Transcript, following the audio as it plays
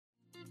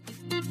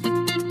Hey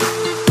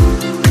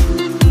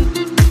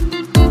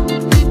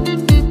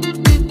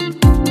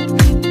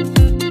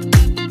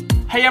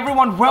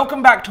everyone,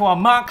 welcome back to our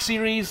Mark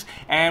series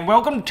and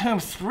welcome to term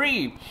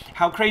 3.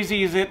 How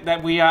crazy is it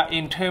that we are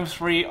in term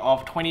 3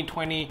 of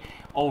 2020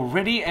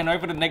 already, and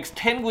over the next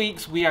 10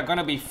 weeks we are going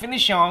to be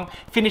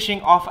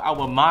finishing off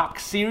our Mark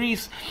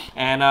series,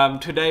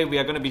 and today we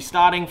are going to be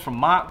starting from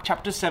Mark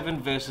chapter 7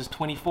 verses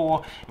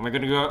 24, and we're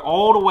going to go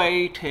all the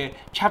way to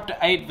chapter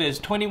 8 verse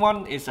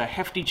 21. It's a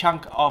hefty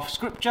chunk of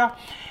scripture,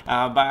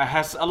 but it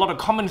has a lot of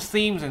common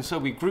themes, and so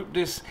we grouped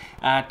this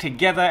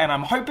together, and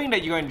I'm hoping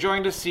that you're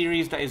enjoying this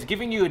series that is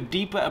giving you a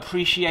deeper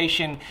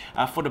appreciation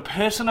for the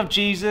person of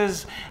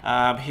Jesus,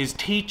 his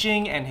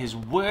teaching and his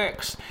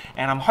works,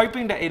 and I'm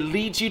hoping that it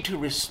leads you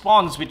to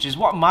response, which is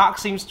what Mark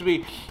seems to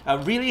be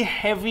really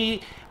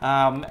heavy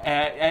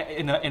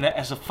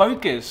as a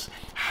focus.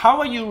 How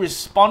are you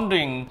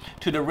responding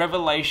to the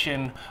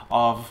revelation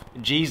of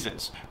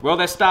Jesus? Well,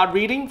 let's start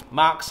reading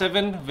Mark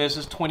 7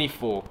 verses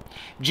 24.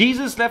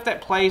 Jesus left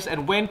that place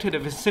and went to the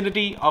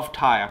vicinity of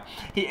Tyre.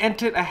 He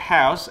entered a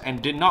house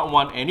and did not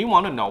want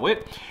anyone to know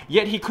it,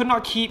 yet he could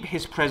not keep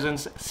his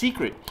presence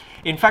secret.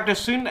 In fact, as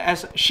soon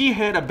as she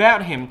heard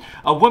about him,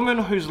 a woman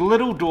whose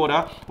little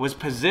daughter was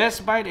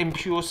possessed by an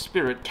impure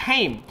spirit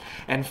came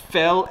and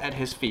fell at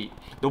his feet.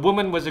 The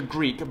woman was a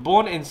Greek,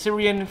 born in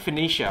Syrian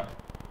Phoenicia.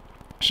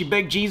 She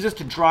begged Jesus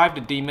to drive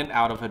the demon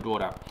out of her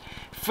daughter.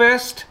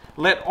 First,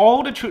 let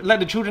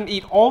the children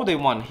eat all they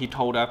want, he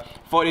told her,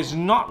 for it is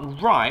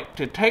not right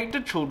to take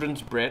the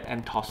children's bread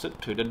and toss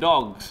it to the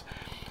dogs.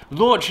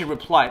 Lord, she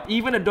replied,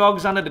 even the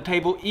dogs under the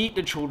table eat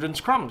the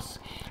children's crumbs.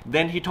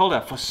 Then he told her,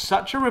 for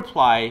such a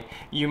reply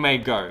you may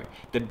go.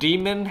 The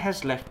demon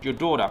has left your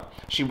daughter.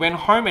 She went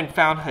home and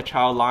found her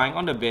child lying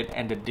on the bed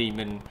and the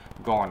demon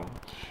gone.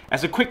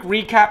 As a quick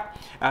recap,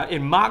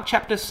 in Mark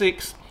chapter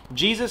 6,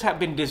 Jesus had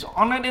been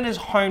dishonored in his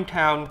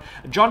hometown.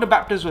 John the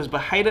Baptist was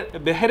beheaded,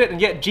 and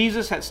yet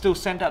Jesus had still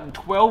sent out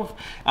 12.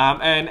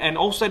 And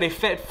also they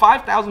fed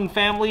 5,000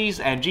 families,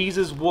 and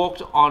Jesus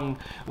walked on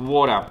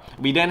water.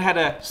 We then had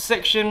a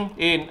section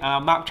in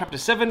Mark chapter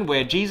 7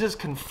 where Jesus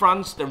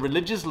confronts the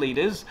religious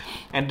leaders,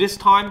 and this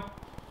time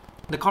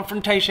the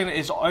confrontation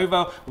is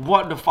over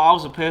what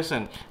defiles a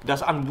person.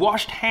 Does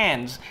unwashed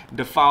hands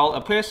defile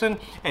a person?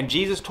 And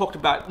Jesus talked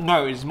about,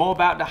 no, it's more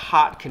about the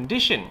heart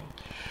condition.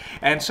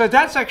 And so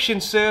that section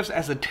serves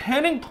as a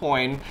turning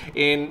point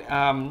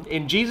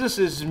in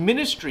Jesus'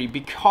 ministry,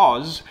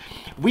 because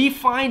we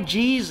find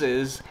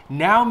Jesus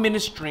now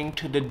ministering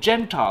to the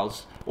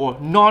Gentiles, or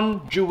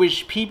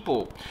non-Jewish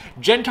people.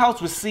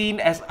 Gentiles were seen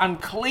as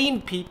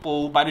unclean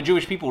people by the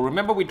Jewish people.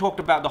 Remember, we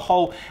talked about the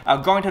whole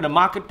going to the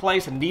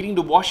marketplace and needing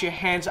to wash your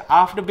hands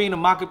after being in the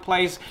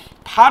marketplace.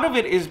 Part of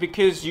it is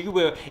because you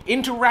were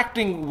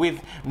interacting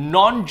with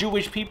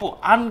non-Jewish people,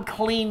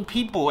 unclean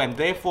people, and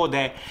therefore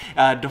their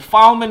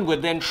defilement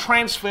would then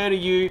transfer to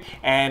you,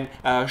 and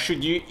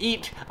should you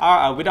eat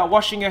without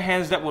washing your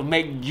hands, that would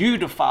make you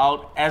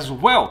defiled as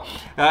well.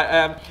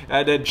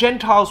 The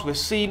Gentiles were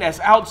seen as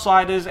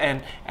outsiders,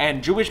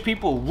 and Jewish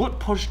people would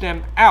push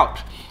them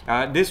out.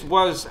 This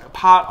was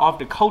part of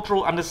the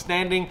cultural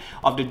understanding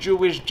of the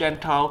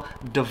Jewish-Gentile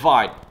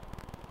divide.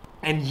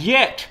 And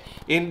yet,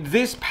 in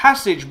this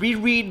passage, we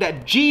read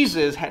that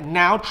Jesus had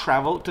now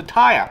traveled to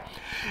Tyre.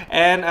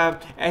 And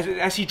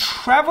as he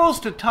travels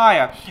to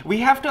Tyre,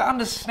 we have to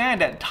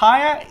understand that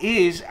Tyre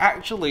is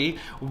actually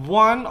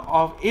one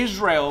of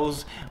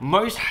Israel's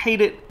most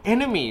hated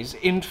enemies.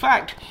 In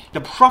fact, the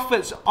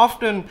prophets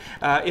often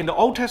in the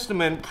Old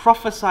Testament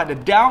prophesied the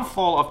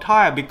downfall of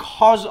Tyre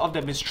because of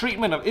the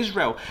mistreatment of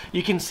Israel.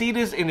 You can see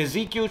this in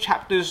Ezekiel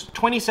chapters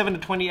 27 to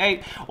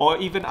 28, or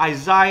even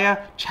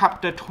Isaiah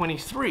chapter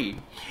 23.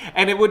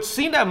 And it would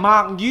seem that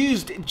Mark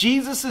used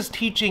Jesus'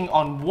 teaching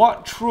on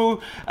what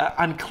true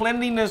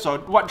uncleanliness or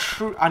what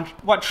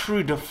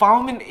true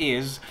defilement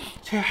is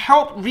to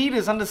help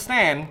readers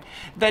understand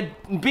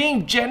that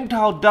being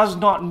Gentile does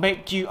not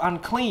make you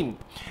unclean.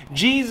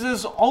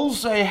 Jesus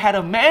also had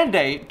a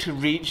mandate to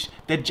reach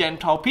the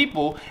Gentile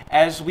people,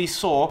 as we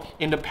saw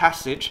in the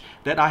passage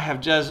that I have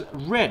just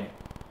read.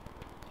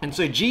 And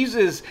so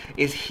Jesus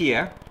is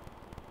here,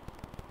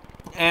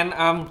 and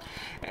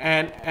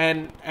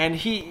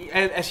he,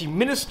 as he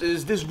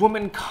ministers, this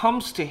woman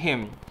comes to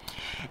him.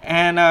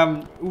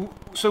 And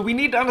so we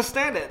need to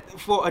understand that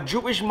for a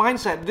Jewish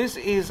mindset, this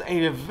is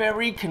a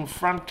very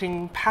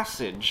confronting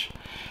passage.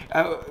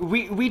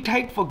 We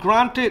take for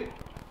granted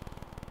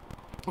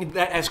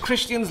that as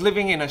Christians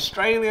living in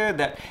Australia,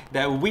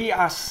 that we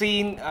are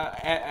seen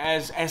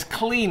as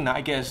clean,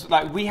 I guess.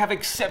 Like, we have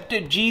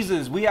accepted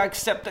Jesus, we are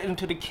accepted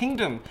into the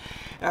kingdom.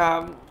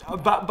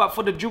 But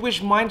for the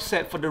Jewish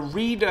mindset, for the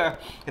reader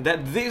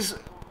that this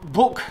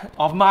book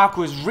of Mark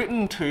was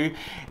written to,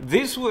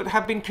 this would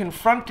have been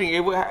confronting. It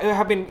would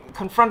have been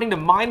confronting the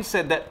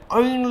mindset that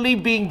only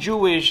being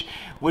Jewish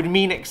would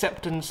mean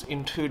acceptance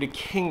into the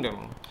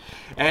kingdom.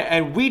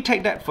 And we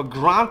take that for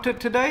granted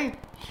today.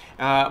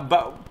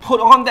 but put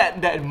on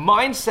that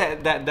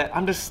mindset, that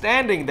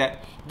understanding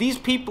that these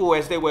people,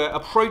 as they were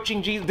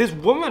approaching Jesus, this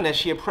woman, as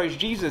she approached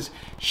Jesus,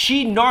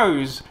 she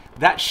knows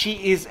that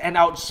she is an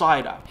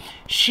outsider.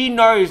 She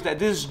knows that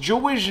this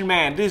Jewish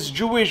man, this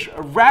Jewish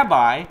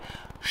rabbi,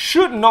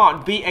 should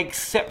not be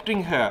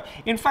accepting her.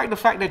 In fact, the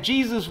fact that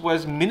Jesus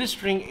was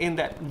ministering in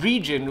that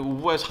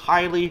region was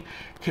highly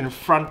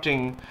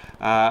confronting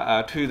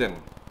to them.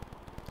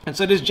 And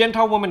so this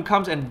Gentile woman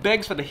comes and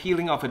begs for the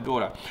healing of her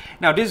daughter.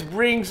 Now this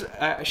brings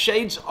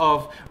shades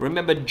of,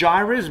 remember,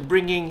 Jairus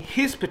bringing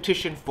his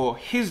petition for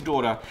his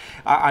daughter.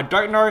 I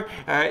don't know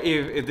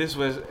if this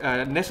was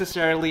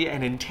necessarily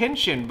an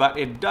intention, but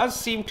it does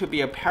seem to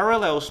be a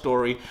parallel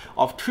story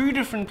of two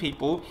different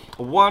people.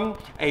 One,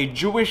 a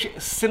Jewish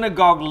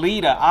synagogue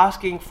leader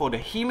asking for the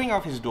healing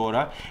of his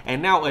daughter,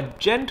 and now a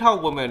Gentile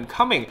woman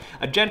coming,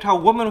 a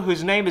Gentile woman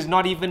whose name is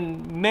not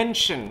even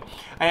mentioned,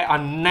 a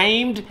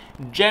unnamed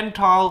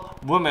Gentile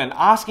woman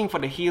asking for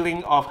the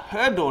healing of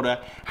her daughter.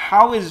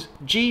 How is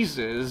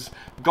Jesus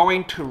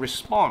going to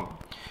respond?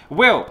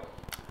 Well,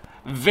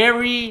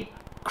 very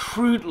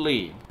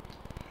crudely,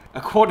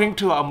 according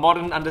to our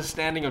modern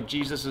understanding of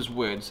Jesus'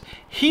 words,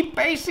 he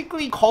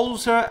basically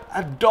calls her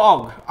a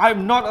dog.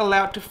 I'm not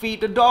allowed to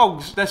feed the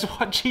dogs. That's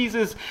what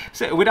Jesus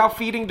said, without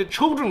feeding the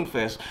children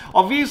first.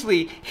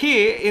 Obviously,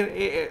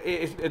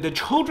 here, the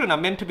children are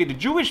meant to be the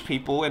Jewish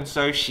people, and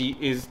so she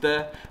is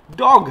the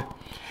dog.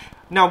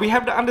 Now, we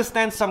have to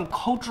understand some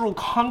cultural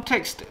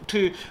context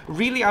to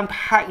really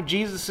unpack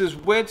Jesus'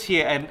 words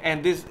here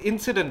and this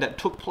incident that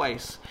took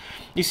place.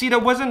 You see, there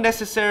wasn't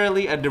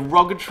necessarily a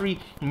derogatory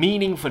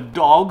meaning for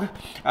dog.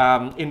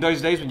 In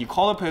those days, when you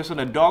call a person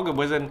a dog, it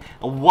wasn't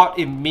what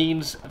it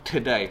means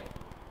today.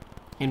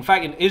 In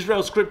fact, in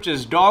Israel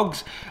scriptures,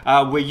 dogs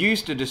were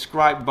used to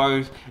describe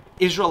both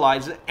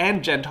Israelites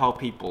and Gentile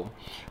people.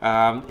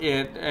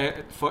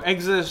 For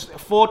Exodus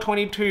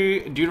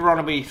 4:22,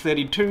 Deuteronomy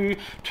 32,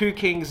 2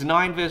 Kings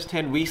 9 verse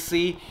 10, we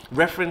see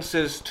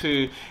references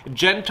to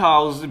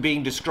Gentiles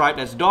being described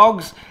as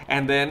dogs,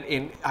 and then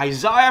in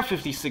Isaiah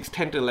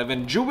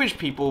 56:10-11, Jewish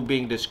people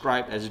being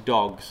described as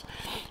dogs.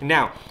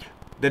 Now,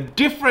 the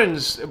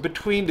difference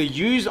between the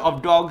use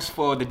of dogs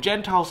for the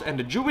Gentiles and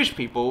the Jewish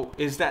people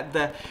is that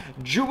the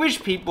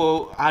Jewish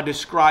people are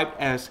described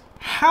as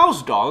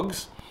house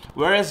dogs,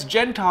 whereas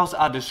Gentiles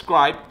are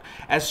described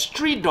as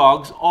street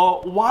dogs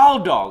or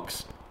wild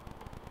dogs.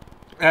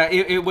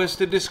 It was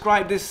to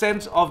describe this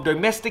sense of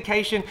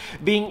domestication,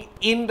 being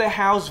in the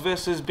house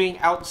versus being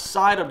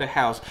outside of the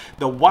house.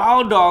 The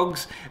wild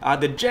dogs are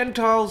the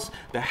Gentiles,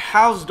 the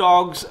house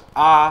dogs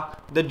are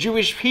the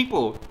Jewish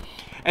people.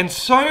 And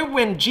so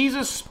when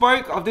Jesus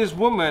spoke to this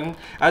woman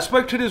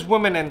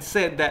and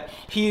said that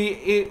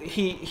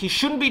he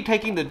shouldn't be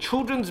taking the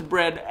children's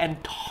bread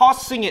and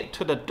tossing it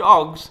to the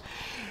dogs,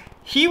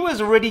 he was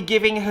already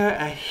giving her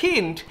a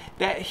hint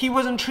that he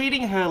wasn't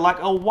treating her like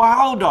a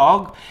wild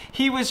dog.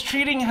 He was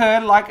treating her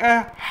like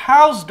a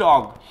house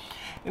dog.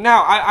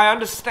 Now, I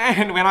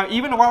understand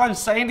even while I'm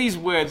saying these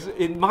words,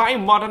 in my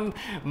modern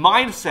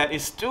mindset,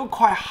 it's still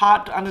quite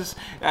hard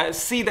to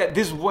see that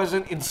this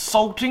wasn't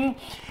insulting.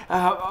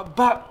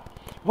 But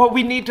what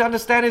we need to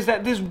understand is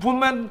that this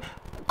woman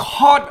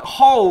caught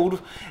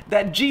hold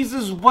that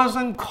Jesus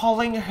wasn't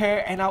calling her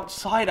an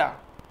outsider.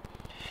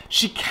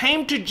 She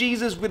came to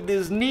Jesus with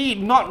this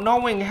need, not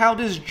knowing how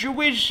this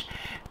Jewish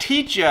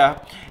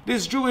teacher,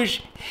 this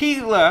Jewish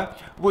healer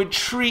would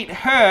treat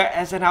her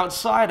as an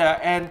outsider.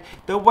 And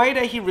the way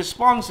that he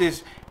responds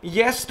is,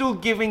 yes, still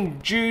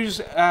giving Jews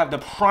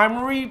the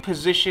primary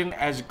position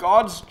as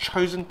God's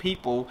chosen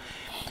people,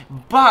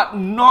 but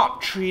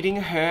not treating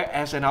her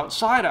as an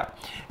outsider.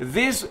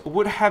 This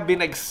would have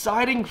been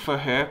exciting for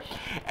her,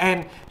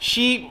 and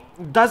she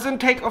doesn't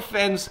take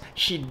offense.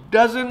 She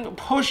doesn't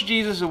push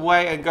Jesus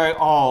away and go,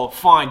 oh,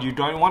 fine, you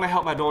don't want to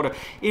help my daughter.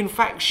 In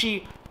fact,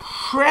 she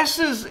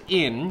presses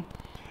in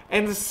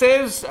and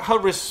says her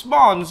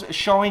response,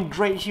 showing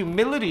great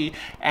humility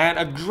and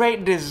a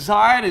great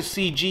desire to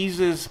see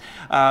Jesus'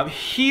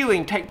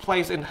 healing take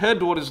place in her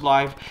daughter's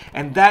life,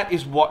 and that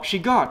is what she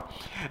got.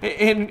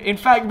 In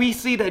fact, we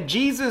see that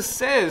Jesus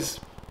says,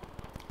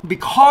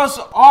 because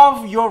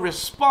of your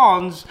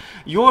response,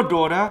 your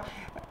daughter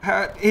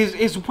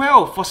is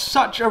well, for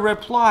such a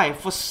reply,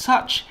 for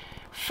such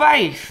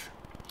faith.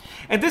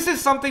 And this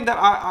is something that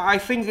I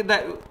think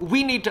that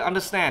we need to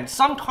understand.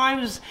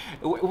 Sometimes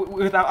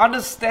with our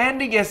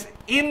understanding as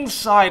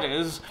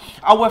insiders,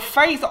 our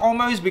faith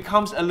almost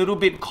becomes a little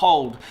bit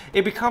cold.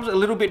 It becomes a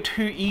little bit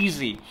too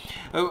easy.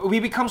 We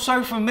become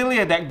so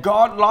familiar that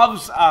God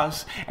loves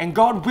us and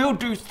God will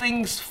do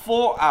things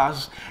for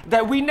us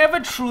that we never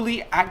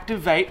truly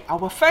activate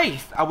our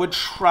faith, our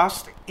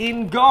trust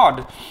in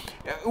God.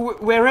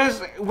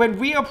 Whereas when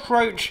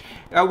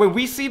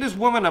we see this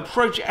woman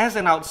approach as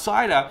an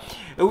outsider,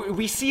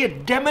 we see a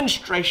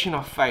demonstration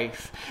of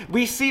faith.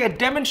 We see a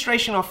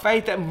demonstration of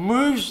faith that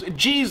moves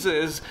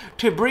Jesus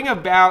to bring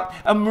about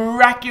a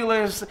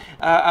miraculous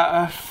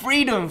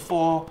freedom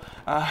for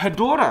her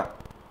daughter.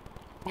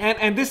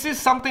 And this is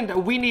something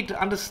that we need to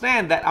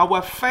understand, that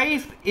our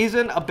faith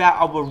isn't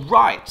about our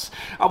rights.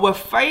 Our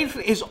faith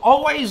is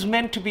always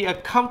meant to be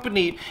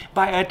accompanied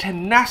by a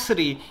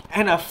tenacity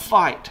and a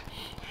fight.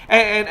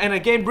 And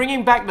again,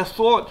 bringing back the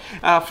thought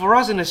for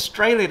us in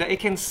Australia, that it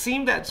can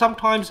seem that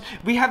sometimes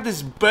we have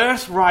this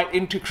birthright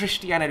into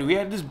Christianity. We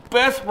have this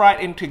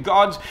birthright into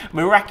God's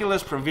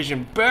miraculous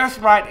provision,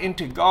 birthright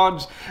into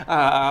God's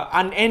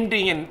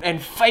unending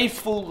and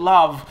faithful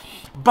love.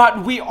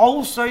 But we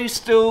also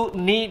still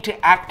need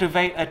to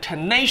activate a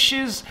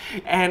tenacious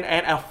and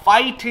a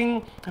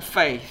fighting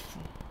faith.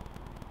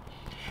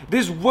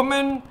 This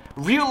woman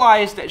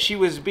realized that she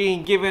was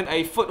being given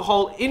a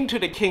foothold into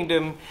the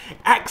kingdom,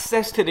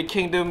 access to the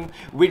kingdom,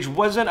 which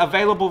wasn't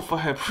available for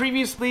her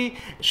previously.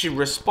 She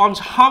responds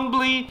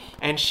humbly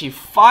and she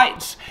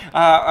fights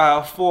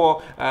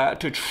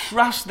to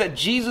trust that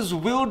Jesus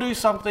will do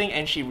something,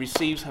 and she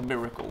receives her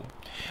miracle.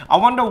 I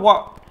wonder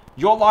what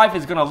your life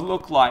is going to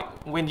look like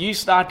when you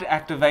start to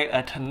activate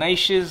a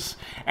tenacious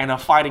and a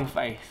fighting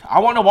faith. I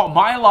wonder what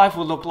my life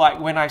will look like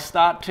when I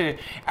start to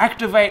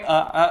activate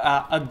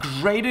a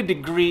greater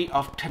degree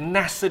of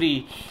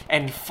tenacity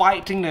and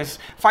fightingness,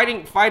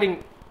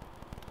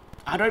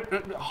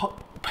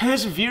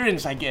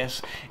 perseverance, I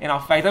guess, in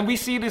our faith. And we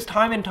see this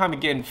time and time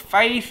again.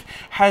 Faith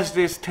has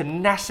this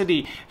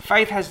tenacity.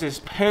 Faith has this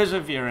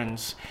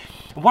perseverance.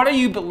 What are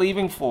you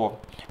believing for?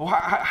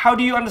 How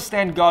do you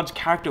understand God's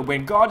character?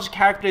 When God's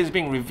character is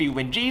being revealed,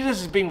 when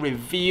Jesus is being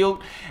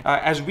revealed,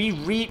 as we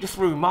read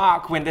through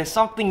Mark, when there's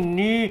something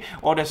new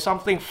or there's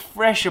something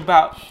fresh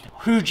about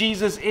who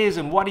Jesus is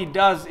and what he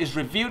does is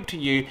revealed to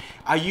you,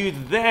 are you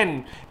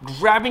then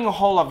grabbing a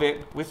hold of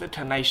it with a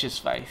tenacious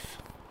faith?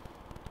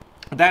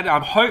 That, I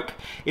hope,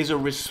 is a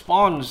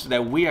response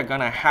that we are going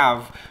to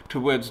have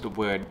towards the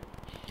word.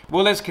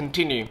 Well, let's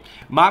continue.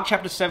 Mark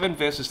chapter 7,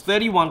 verses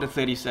 31 to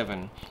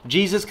 37.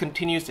 Jesus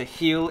continues to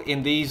heal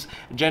in these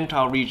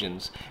Gentile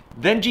regions.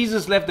 Then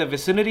Jesus left the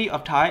vicinity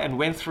of Tyre and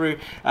went through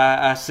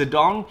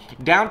Sidon,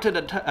 down to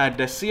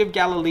the Sea of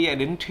Galilee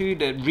and into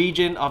the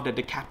region of the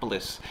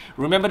Decapolis.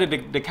 Remember the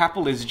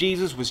Decapolis,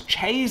 Jesus was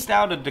chased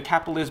out of the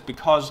Decapolis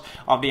because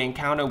of the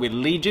encounter with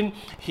Legion.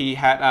 He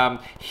had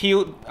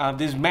healed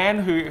this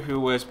man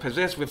who was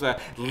possessed with a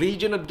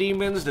legion of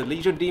demons. The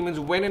legion of demons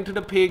went into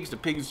the pigs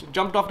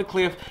jumped off the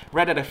cliff,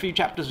 read it a few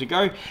chapters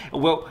ago.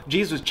 Well,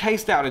 Jesus was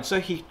chased out, and so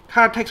he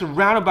kind of takes a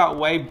roundabout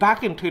way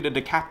back into the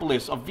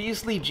Decapolis.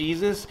 Obviously,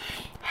 Jesus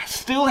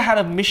still had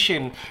a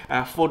mission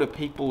for the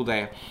people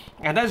there.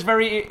 And that's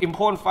very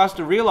important for us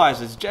to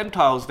realize as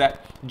Gentiles,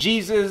 that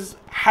Jesus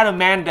had a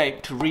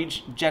mandate to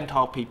reach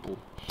Gentile people.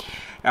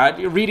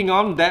 Reading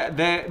on,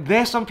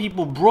 there's some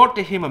people brought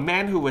to him a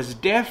man who was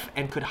deaf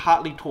and could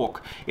hardly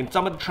talk. In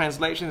some of the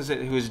translations,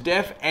 he was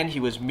deaf and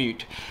he was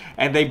mute.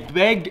 And they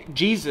begged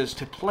Jesus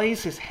to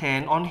place his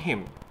hand on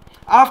him.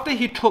 After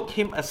he took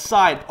him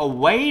aside,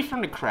 away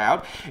from the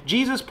crowd,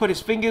 Jesus put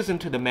his fingers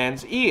into the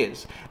man's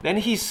ears. Then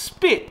he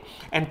spit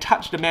and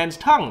touched the man's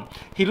tongue.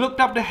 He looked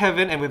up to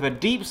heaven and with a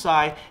deep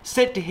sigh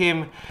said to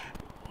him,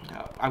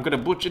 I'm going to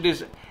butcher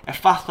this,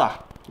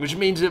 Ephphatha, which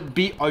means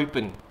be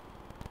open.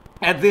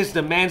 At this,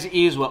 the man's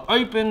ears were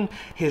open,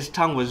 his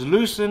tongue was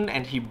loosened,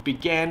 and he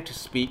began to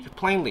speak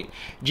plainly.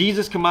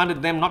 Jesus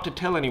commanded them not to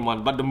tell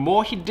anyone, but the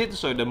more he did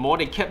so, the more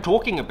they kept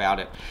talking about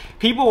it.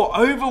 People were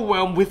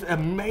overwhelmed with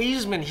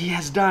amazement. He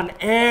has done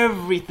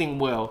everything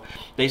well.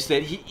 They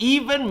said, he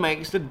even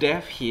makes the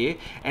deaf hear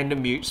and the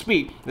mute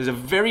speak. There's a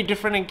very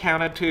different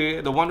encounter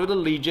to the one with the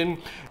legion,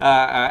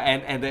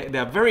 and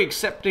they're very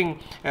accepting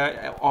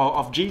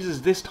of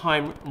Jesus this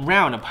time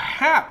round. And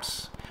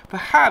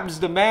Perhaps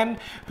the man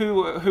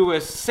who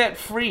was set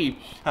free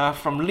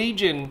from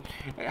Legion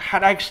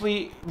had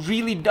actually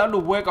really done the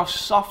work of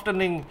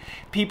softening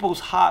people's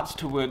hearts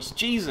towards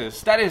Jesus.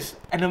 That is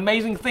an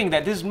amazing thing,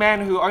 that this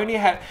man who only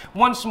had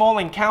one small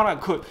encounter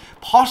could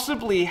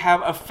possibly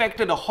have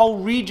affected the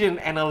whole region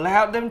and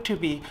allowed them to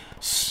be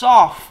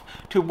soft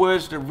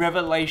towards the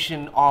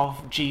revelation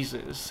of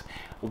Jesus.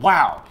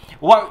 Wow,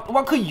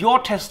 what could your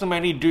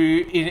testimony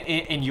do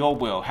in your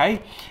world,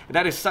 hey?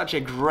 That is such a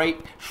great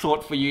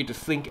thought for you to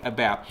think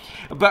about.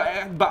 But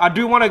I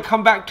do want to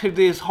come back to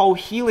this whole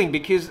healing,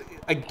 because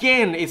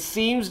again, it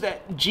seems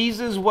that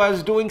Jesus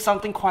was doing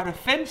something quite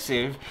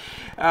offensive.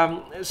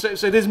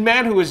 So this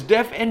man who was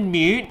deaf and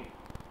mute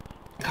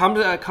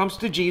comes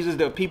to Jesus.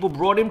 The people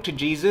brought him to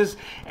Jesus,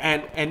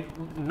 and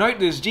note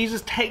this,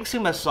 Jesus takes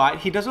him aside.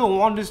 He doesn't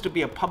want this to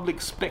be a public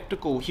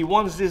spectacle. He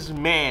wants this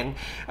man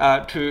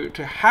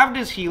to have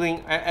this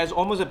healing as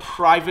almost a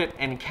private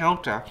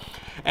encounter,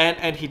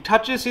 and he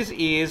touches his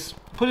ears,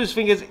 put his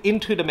fingers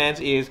into the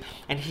man's ears,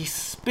 and he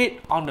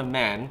spit on the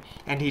man,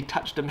 and he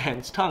touched the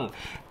man's tongue.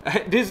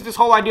 This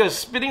whole idea of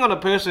spitting on a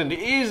person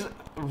is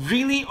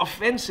really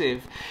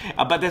offensive,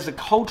 but there's a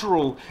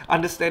cultural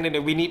understanding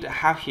that we need to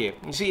have here.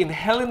 You see, in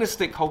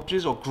Hellenistic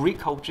cultures or Greek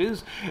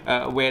cultures,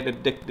 where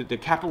the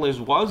capital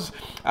was,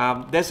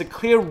 there's a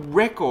clear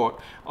record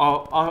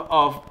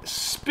of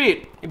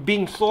spit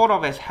being thought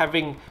of as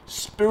having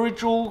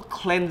spiritual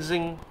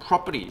cleansing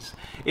properties.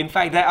 In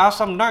fact, there are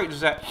some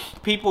notes that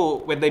people,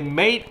 when they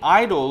made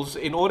idols,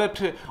 in order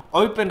to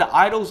open the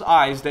idol's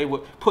eyes, they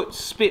would put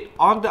spit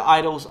on the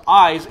idol's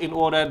eyes in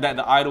order that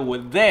the idol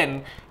would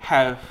then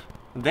have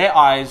their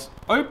eyes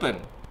open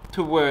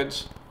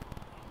towards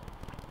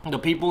the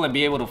people and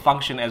be able to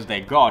function as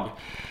their God.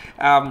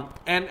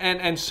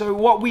 And so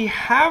what we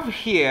have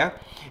here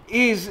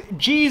is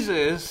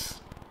Jesus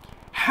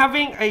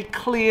having a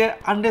clear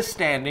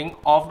understanding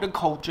of the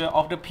culture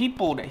of the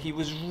people that he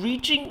was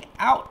reaching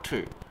out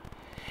to.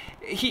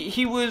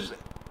 He was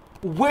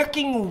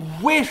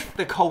working with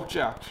the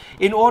culture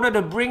in order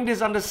to bring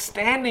this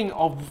understanding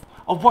of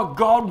what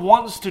God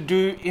wants to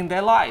do in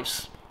their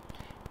lives.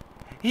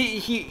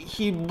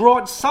 He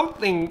brought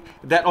something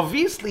that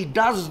obviously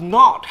does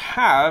not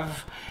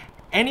have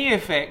any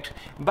effect,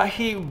 but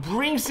he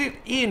brings it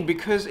in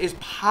because it's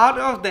part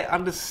of their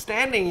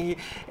understanding.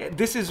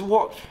 This is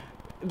what,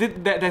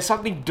 there's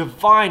something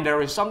divine,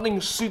 there is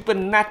something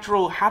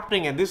supernatural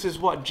happening, and this is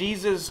what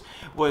Jesus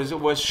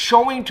was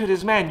showing to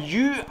this man.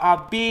 You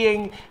are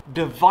being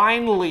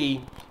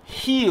divinely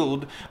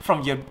healed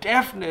from your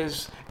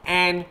deafness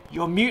and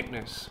your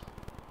muteness.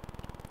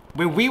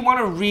 When we want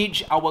to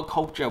reach our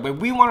culture, when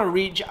we want to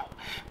reach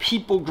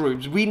people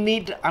groups, we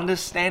need to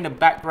understand the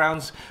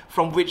backgrounds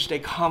from which they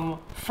come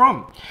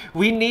from.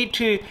 We need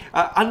to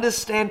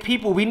understand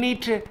people. We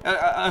need to,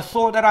 a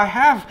thought that I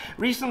have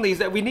recently is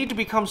that we need to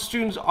become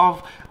students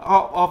of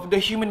the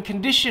human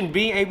condition,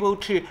 being able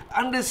to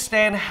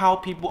understand how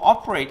people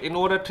operate in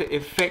order to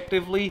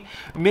effectively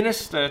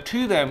minister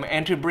to them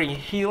and to bring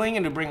healing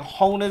and to bring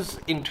wholeness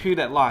into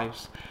their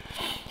lives.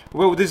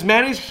 Well, this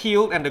man is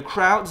healed, and the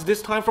crowds,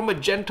 this time from a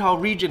Gentile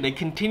region, they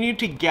continued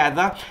to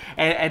gather,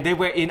 and they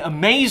were in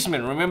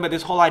amazement. Remember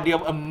this whole idea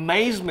of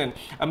amazement.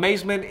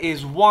 Amazement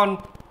is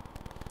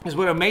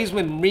where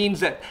amazement means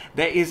that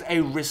there is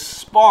a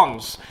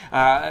response.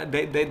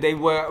 They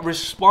were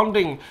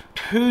responding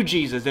to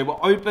Jesus. They were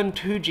open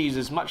to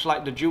Jesus, much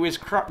like the Jewish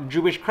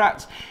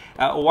crowds.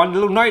 One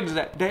little note is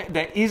that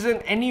there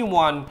isn't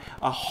anyone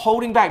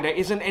holding back. There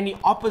isn't any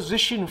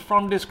opposition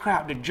from this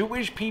crowd. The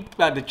Jewish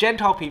people, the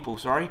Gentile people,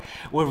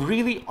 were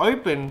really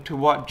open to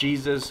what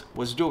Jesus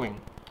was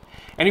doing.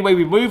 Anyway,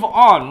 we move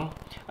on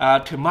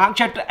to Mark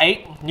chapter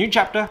 8, new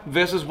chapter,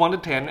 verses 1 to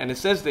 10, and it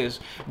says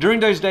this: during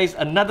those days,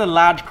 another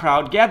large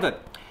crowd gathered,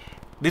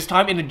 this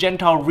time in the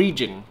Gentile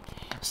region.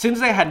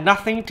 Since they had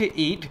nothing to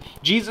eat,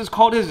 Jesus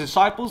called his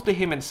disciples to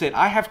him and said,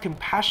 I have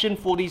compassion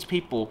for these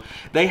people.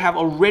 They have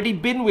already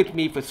been with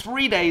me for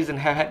 3 days and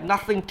have had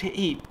nothing to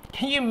eat.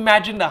 Can you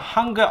imagine the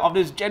hunger of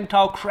these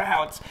Gentile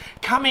crowds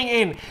coming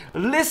in,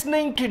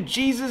 listening to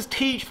Jesus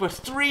teach for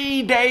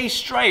 3 days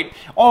straight?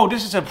 Oh,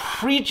 this is a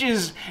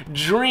preacher's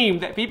dream,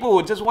 that people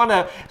would just want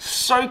to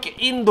soak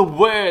in the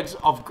words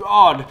of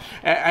God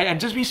and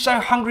just be so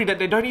hungry that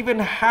they don't even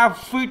have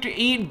food to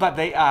eat, but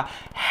they are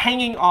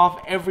hanging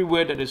off every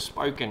word that is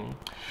spoken.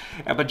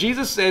 But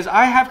Jesus says,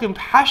 I have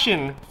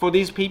compassion for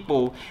these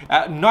people.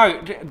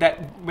 Note that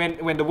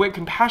when the word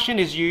compassion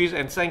is used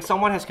and saying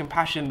someone has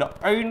compassion, the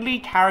only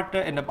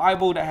character in the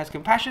Bible that has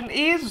compassion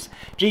is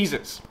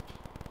Jesus.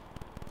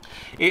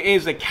 It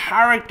is the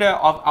character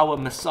of our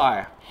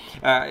Messiah.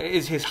 It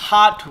is his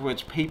heart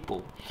towards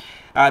people.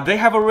 They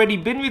have already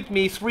been with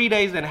me 3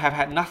 days and have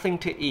had nothing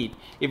to eat.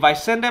 If I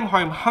send them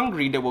home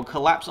hungry, they will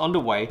collapse on the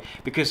way,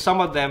 because some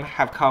of them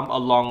have come a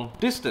long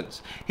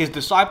distance. His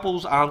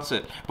disciples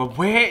answered, but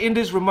where in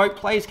this remote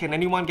place can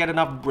anyone get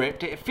enough bread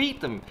to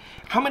feed them?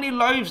 How many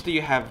loaves do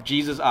you have?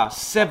 Jesus asked.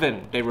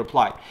 7, they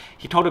replied.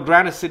 He told the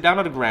ground to sit down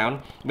on the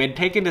ground. When he had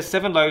taken the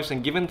 7 loaves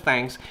and given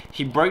thanks,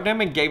 he broke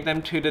them and gave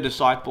them to the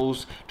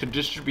disciples to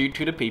distribute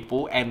to the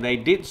people, and they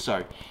did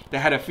so. They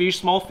had a few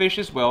small fish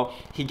as well.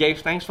 He gave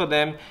thanks for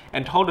them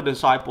and told the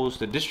disciples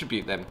to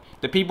distribute them.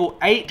 The people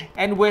ate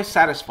and were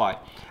satisfied.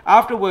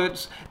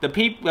 Afterwards, the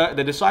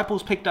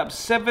disciples picked up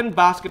 7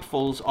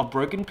 basketfuls of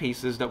broken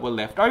pieces that were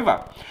left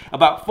over.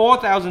 About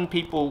 4,000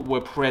 people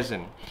were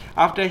present.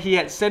 After he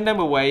had sent them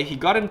away, he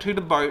got into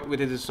the boat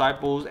with his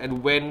disciples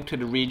and went to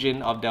the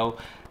region of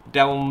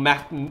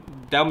Dalmanutha.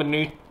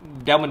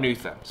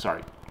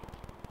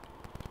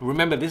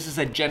 Remember, this is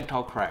a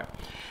Gentile crowd.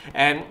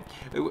 And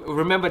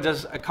remember,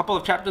 just a couple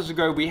of chapters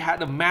ago, we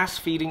had a mass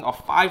feeding of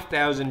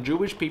 5,000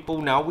 Jewish people.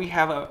 Now we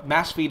have a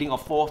mass feeding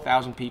of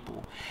 4,000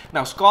 people.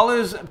 Now,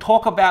 scholars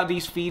talk about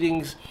these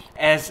feedings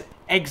as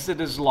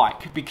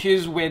Exodus-like,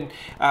 because when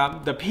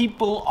the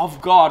people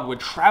of God were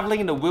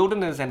traveling in the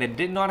wilderness and they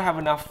did not have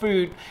enough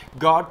food,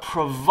 God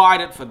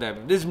provided for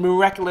them. This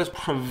miraculous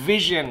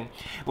provision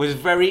was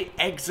very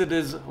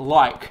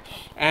Exodus-like.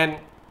 And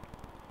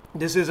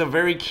this is a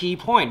very key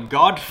point.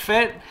 God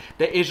fed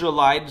the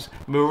Israelites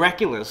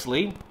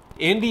miraculously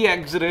in the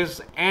Exodus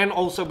and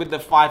also with the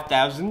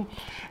 5,000.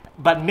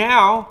 But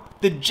now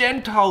the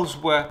Gentiles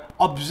were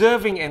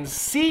observing and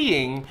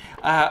seeing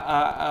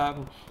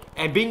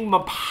and being a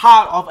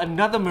part of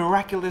another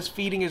miraculous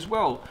feeding as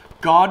well.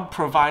 God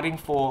providing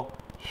for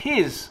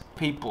His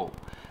people.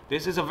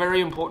 This is a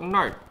very important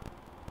note.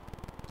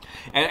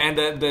 And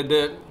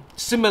the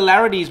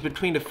similarities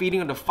between the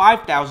feeding of the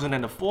 5,000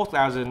 and the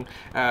 4,000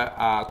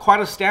 are quite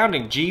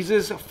astounding.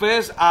 Jesus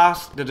first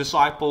asked the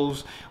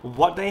disciples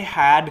what they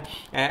had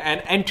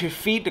and to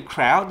feed the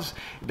crowds.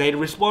 They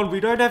respond, we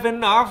don't have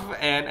enough,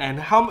 and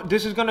how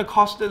this is going to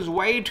cost us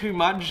way too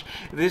much.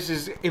 This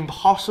is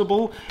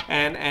impossible.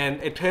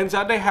 And it turns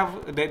out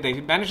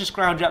they managed to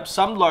scrounge up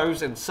some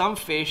loaves and some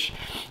fish.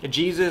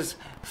 Jesus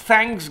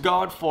thanks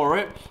God for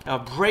it,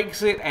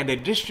 breaks it, and they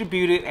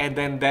distribute it, and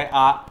then there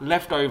are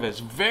leftovers.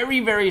 Very,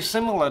 very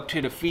similar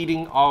to the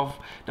feeding of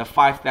the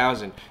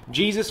 5,000.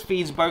 Jesus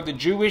feeds both the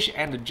Jewish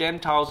and the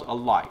Gentiles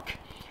alike.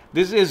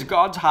 This is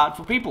God's heart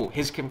for people,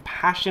 His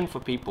compassion for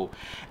people.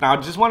 Now,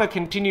 I just want to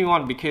continue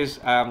on because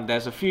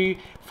there's a few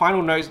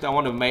final notes that I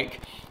want to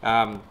make.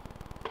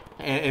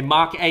 In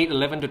Mark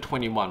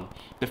 8:11-21,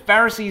 the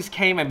Pharisees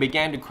came and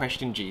began to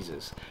question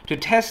Jesus. To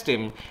test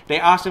Him, they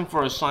asked Him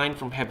for a sign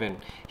from heaven.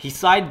 He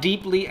sighed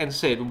deeply and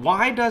said,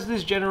 "Why does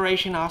this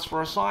generation ask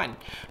for a sign?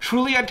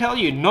 Truly I tell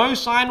you, no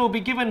sign will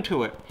be given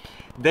to it."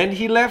 Then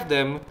He left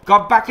them,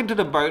 got back into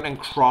the boat, and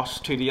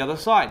crossed to the other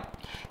side.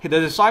 The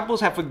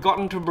disciples had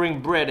forgotten to bring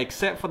bread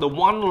except for the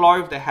one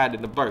loaf they had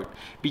in the boat.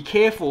 "Be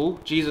careful,"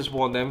 Jesus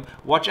warned them.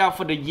 "Watch out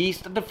for the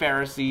yeast of the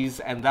Pharisees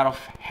and that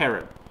of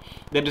Herod."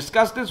 They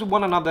discussed this with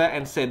one another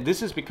and said,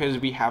 "This is because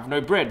we have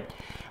no bread."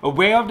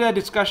 Aware of their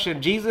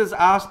discussion, Jesus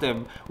asked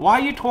them, "Why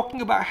are you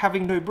talking about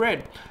having no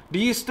bread? Do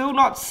you still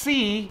not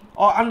see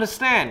or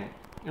understand?"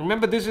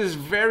 Remember, this is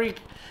very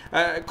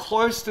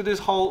close to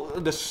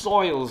the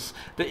soils,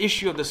 the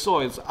issue of the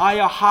soils. Are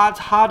your hearts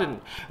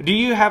hardened? Do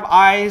you have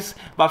eyes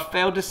but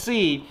fail to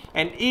see,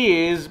 and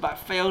ears but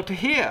fail to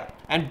hear?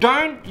 And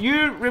don't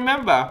you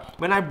remember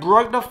when I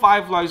broke the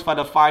 5 loaves for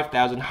the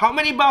 5,000? How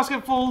many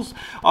basketfuls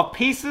of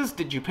pieces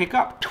did you pick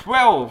up?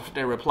 12,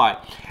 they replied.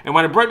 And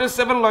when I broke the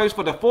 7 loaves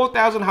for the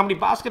 4,000, how many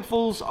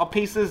basketfuls of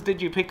pieces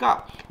did you pick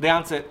up? They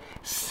answered,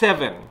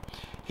 7.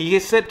 He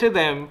said to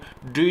them,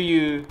 "Do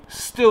you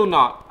still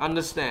not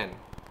understand?"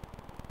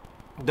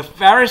 The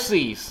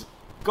Pharisees,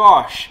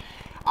 gosh,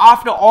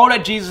 after all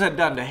that Jesus had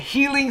done, the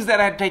healings that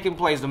had taken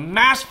place, the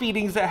mass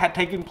feedings that had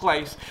taken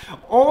place,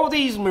 all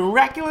these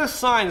miraculous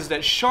signs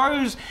that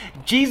shows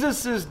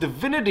Jesus'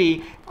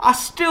 divinity, are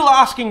still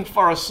asking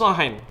for a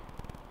sign.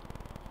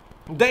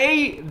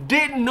 They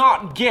did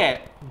not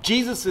get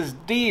Jesus'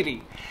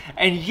 deity,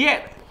 and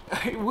yet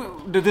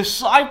the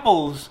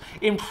disciples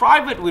in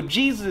private with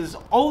Jesus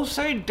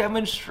also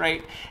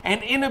demonstrate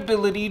an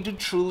inability to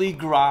truly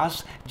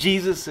grasp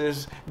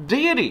Jesus'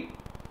 deity.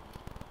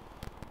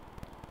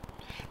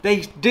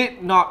 They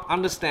did not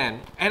understand.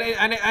 And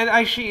it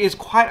actually is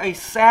quite a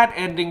sad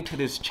ending to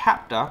this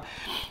chapter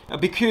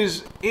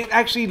because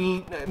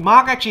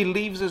Mark actually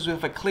leaves us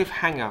with a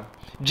cliffhanger.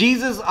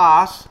 Jesus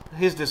asked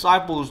His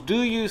disciples,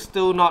 "Do you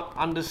still not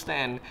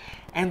understand?"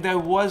 And there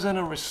wasn't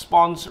a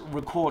response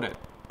recorded.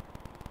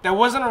 There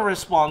wasn't a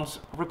response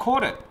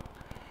recorded.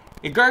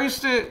 It goes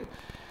to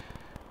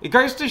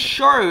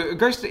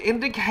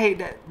indicate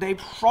that they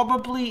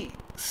probably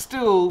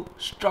still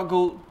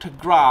struggle to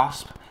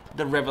grasp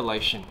the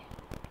revelation.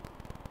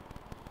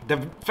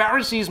 The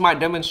Pharisees might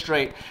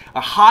demonstrate a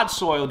hard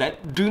soil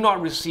that do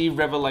not receive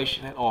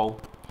revelation at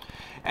all.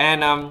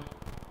 And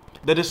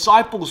the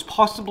disciples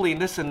possibly in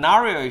this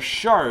scenario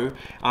show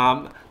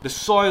the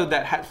soil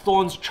that had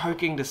thorns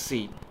choking the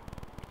seed.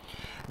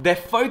 Their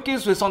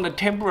focus was on the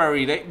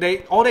temporary.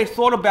 All they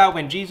thought about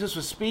when Jesus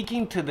was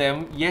speaking to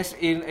them, yes,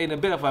 in a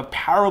bit of a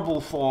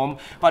parable form,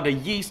 but the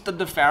yeast of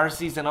the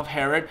Pharisees and of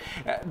Herod,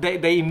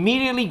 they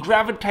immediately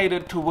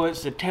gravitated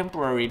towards the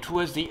temporary,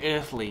 towards the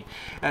earthly.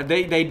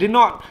 They did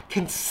not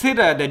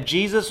consider that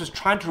Jesus was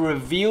trying to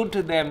reveal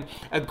to them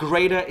a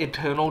greater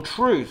eternal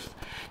truth.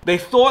 They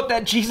thought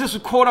that Jesus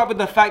was caught up with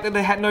the fact that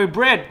they had no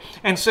bread.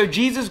 And so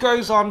Jesus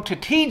goes on to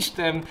teach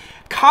them,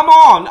 come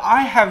on,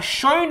 I have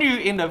shown you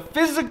in the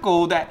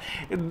physical that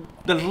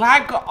the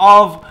lack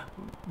of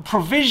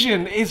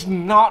provision is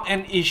not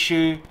an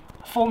issue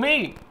for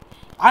me.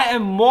 I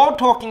am more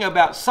talking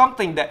about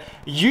something that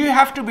you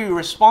have to be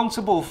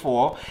responsible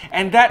for,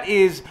 and that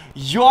is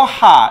your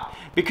heart.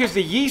 Because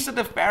the yeast of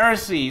the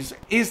Pharisees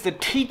is the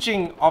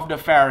teaching of the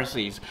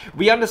Pharisees.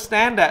 We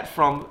understand that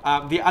from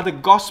the other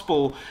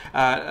gospel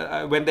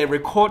when they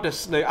record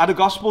this, the other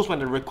gospels when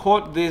they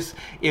record this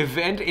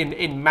event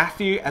in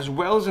Matthew as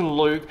well as in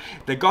Luke.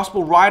 The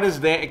gospel writers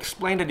there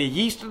explain that the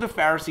yeast of the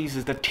Pharisees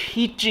is the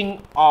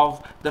teaching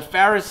of the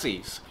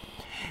Pharisees.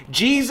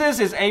 Jesus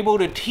is able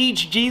to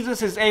teach,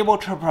 Jesus is able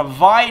to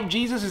provide,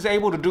 Jesus is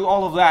able to do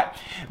all of that.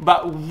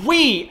 But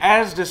we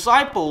as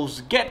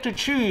disciples get to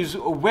choose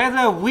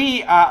whether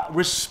we are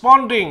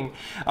responding,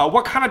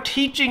 what kind of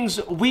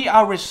teachings we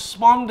are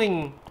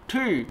responding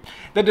 2.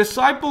 The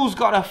disciples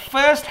got a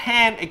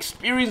first-hand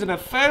experience and a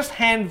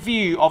first-hand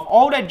view of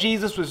all that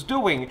Jesus was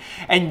doing,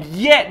 and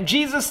yet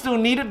Jesus still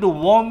needed to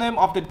warn them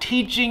of the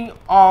teaching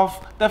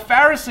of the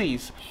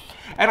Pharisees.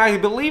 And I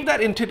believe that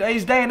in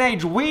today's day and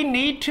age, we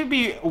need to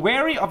be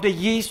wary of the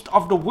yeast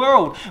of the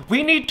world.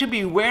 We need to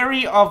be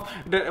wary of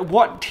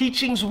what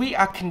teachings we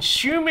are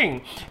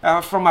consuming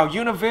from our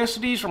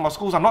universities, from our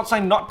schools. I'm not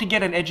saying not to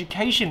get an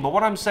education, but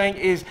what I'm saying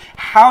is,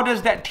 how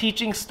does that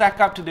teaching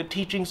stack up to the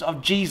teachings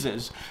of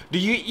Jesus? Do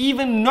you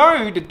even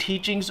know the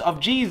teachings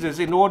of Jesus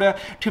in order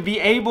to be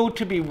able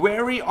to be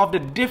wary of the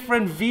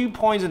different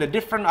viewpoints and the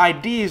different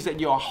ideas that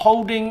you're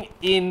holding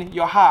in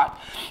your heart?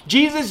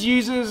 Jesus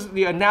uses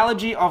the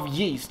analogy of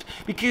yeast,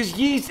 because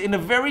yeast in a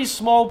very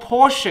small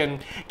portion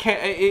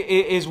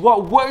is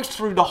what works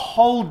through the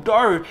whole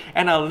dough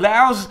and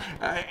allows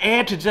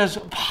air to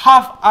just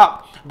puff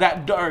up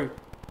that dough.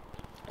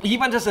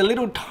 Even just a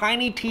little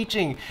tiny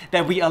teaching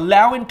that we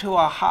allow into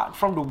our heart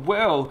from the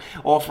world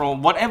or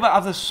from whatever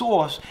other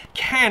source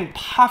can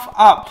puff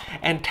up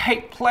and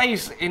take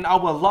place in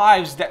our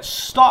lives that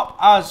stop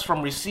us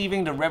from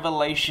receiving the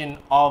revelation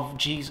of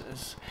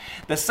Jesus.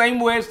 The same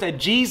words that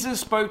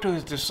Jesus spoke to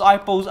his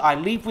disciples, I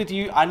leave with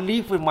you, I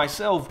leave with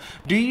myself.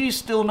 Do you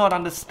still not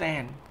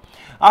understand?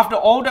 After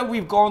all that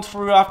we've gone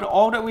through, after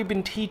all that we've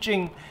been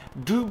teaching,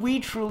 do we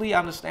truly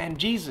understand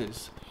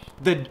Jesus?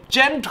 The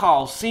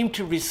Gentiles seem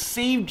to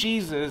receive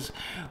Jesus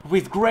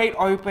with great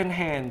open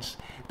hands.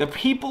 The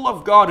people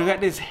of God who had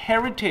this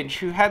heritage,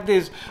 who had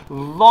this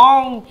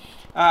long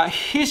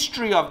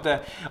history of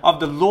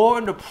the law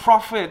and the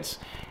prophets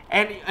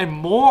and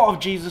more of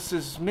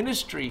Jesus'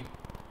 ministry,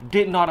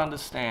 did not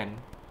understand.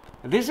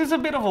 This is a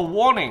bit of a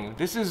warning.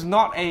 This is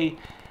not a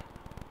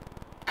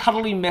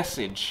cuddly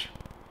message.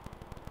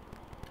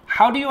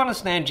 How do you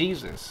understand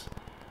Jesus?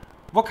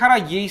 What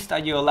kind of yeast are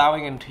you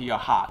allowing into your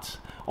heart?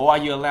 Or are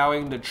you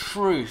allowing the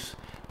truth,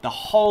 the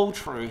whole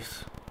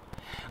truth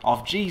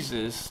of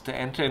Jesus to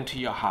enter into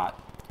your heart?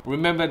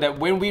 Remember that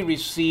when we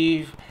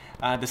receive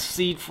the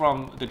seed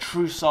from the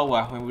true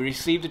sower, when we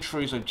receive the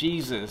truth of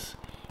Jesus,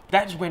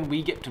 that's when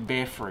we get to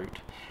bear fruit.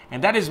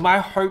 And that is my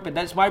hope and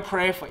that's my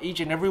prayer for each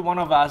and every one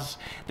of us,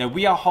 that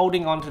we are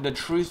holding on to the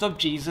truth of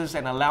Jesus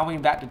and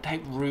allowing that to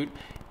take root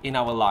in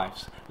our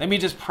lives. Let me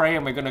just pray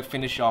and we're going to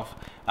finish off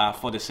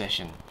for the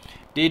session.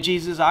 Dear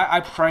Jesus, I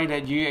pray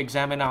that you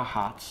examine our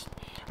hearts.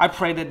 I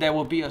pray that there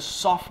will be a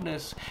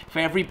softness for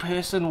every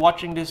person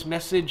watching this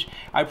message.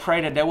 I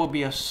pray that there will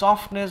be a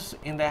softness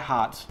in their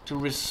hearts to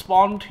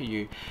respond to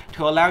you,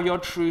 to allow your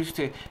truth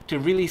to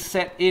really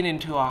set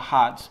into our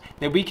hearts,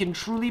 that we can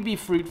truly be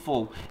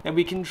fruitful, that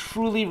we can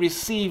truly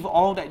receive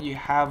all that you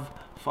have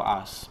for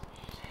us.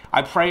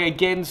 I pray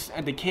against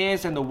the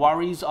cares and the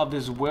worries of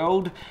this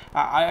world.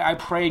 I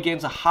pray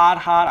against a hard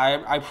heart.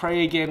 I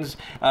pray against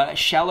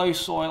shallow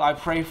soil. I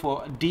pray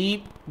for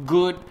deep,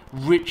 good,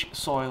 rich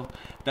soil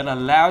that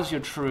allows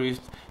your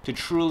truth to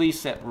truly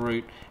set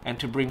root and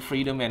to bring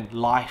freedom and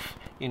life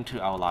into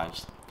our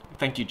lives.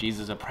 Thank you,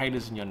 Jesus. I pray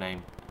this in your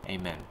name.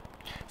 Amen.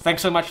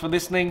 Thanks so much for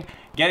listening.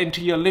 Get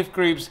into your lift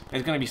groups.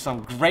 There's going to be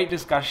some great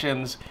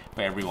discussions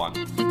for everyone.